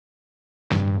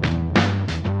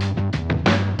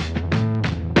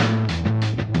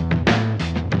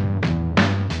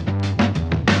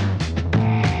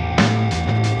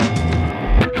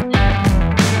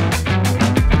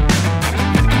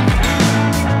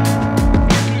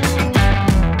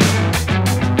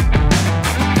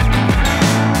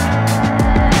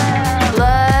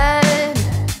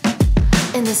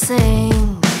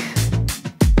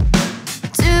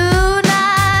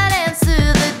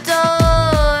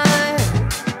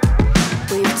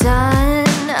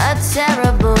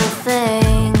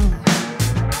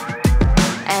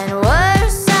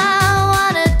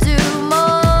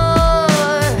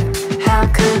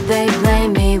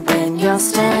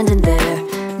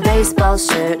baseball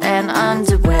shirt and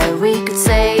underwear. We could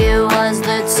say it was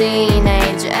the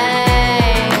teenage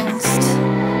angst.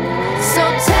 So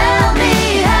tell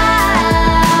me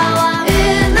how I'm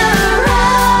in the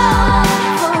wrong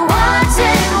for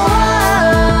wanting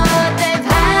what they've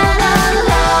had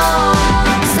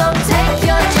alone. So take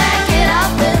your jacket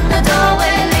up in the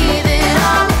doorway, leave it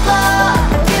on the floor.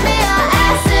 Give me your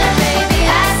acid, baby,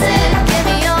 acid, give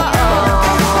me your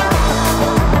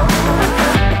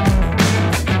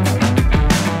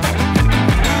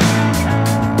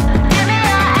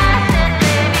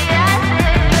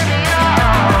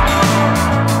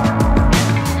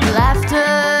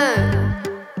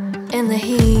in the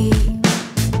heat.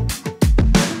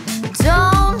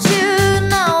 Don't you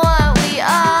know what we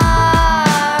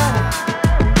are?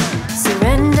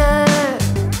 Surrender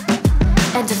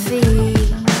and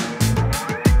defeat.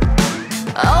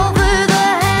 Over the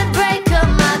handbrake of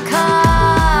my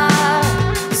car.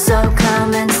 So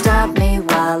come and stop me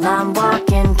while I'm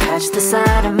walking. Catch the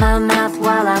side of my mouth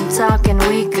while I'm talking.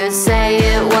 We could say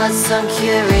it was some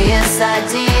curious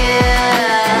idea.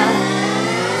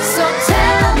 So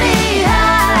tell me